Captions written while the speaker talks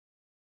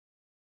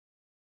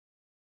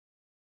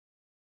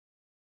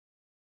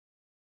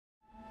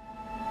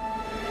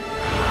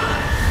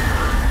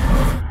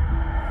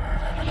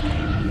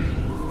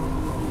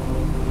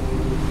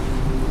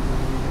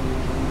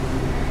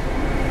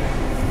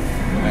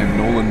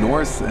Nolan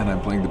North, and I'm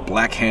playing the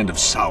Black Hand of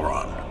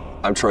Sauron.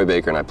 I'm Troy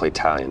Baker, and I play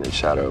Talion in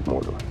Shadow of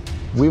Mordor.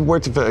 We've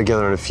worked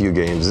together on a few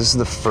games. This is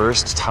the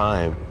first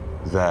time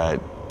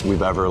that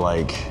we've ever,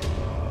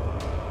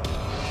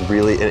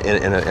 really,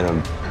 in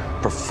a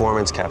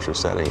performance capture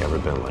setting, ever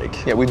been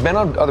like... Yeah, we've been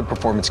on other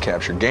performance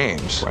capture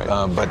games,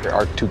 right. But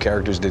our two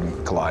characters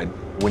didn't collide.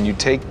 When you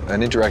take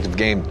an interactive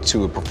game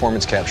to a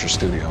performance capture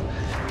studio,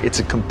 it's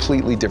a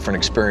completely different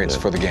experience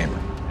for the gamer.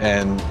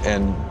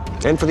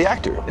 And for the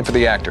actor. And for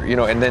the actor, you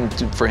know, and then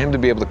for him to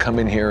be able to come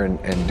in here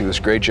and do this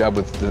great job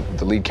with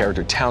the lead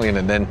character, Talion,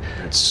 and then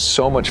it's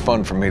so much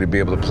fun for me to be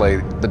able to play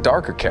the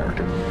darker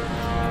character.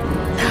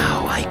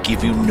 Now I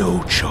give you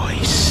no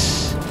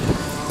choice.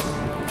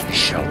 We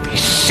shall be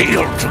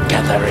sealed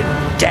together in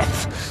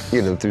death.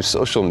 You know, through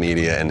social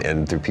media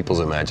and through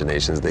people's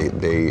imaginations,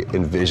 they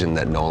envision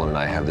that Nolan and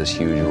I have this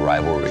huge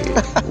rivalry,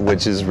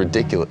 which is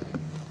ridiculous.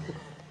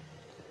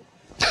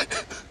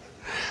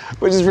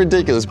 Which is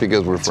ridiculous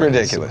because we're friends.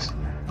 It's ridiculous.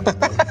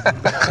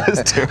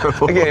 It's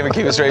terrible. I can't even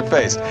keep a straight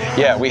face.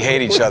 Yeah, we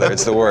hate each other.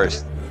 It's the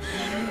worst.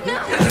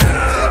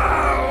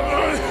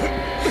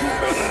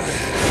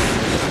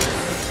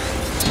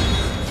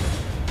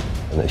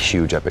 In a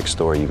huge epic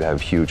story, you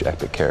have huge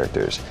epic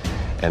characters.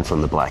 And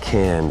from the Black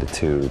Hand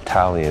to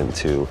Talion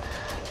to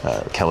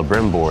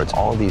Celebrimbor,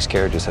 all of these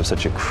characters have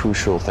such a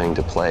crucial thing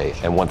to play.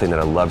 And one thing that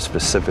I love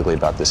specifically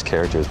about this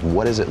character is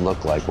what does it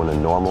look like when a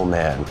normal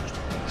man,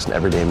 just an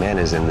everyday man,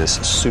 is in this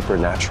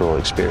supernatural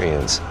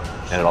experience.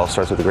 And it all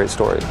starts with a great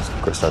story.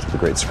 It starts with a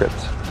great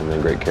script and then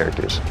great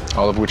characters.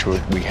 All of which we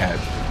had.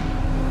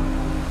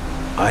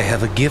 I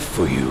have a gift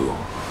for you,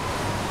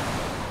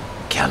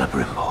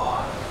 Celebrimbor.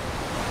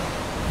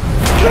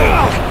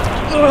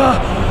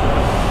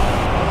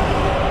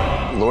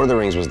 Lord of the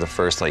Rings was the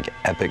first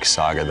epic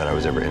saga that I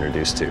was ever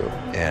introduced to.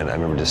 And I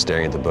remember just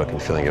staring at the book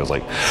and feeling it was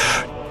like,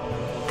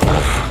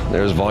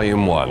 there's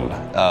volume 1.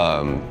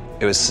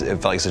 It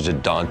felt like such a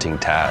daunting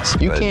task.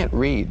 You can't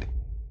read.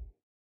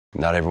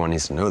 Not everyone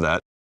needs to know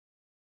that.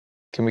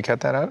 Can we cut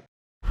that out?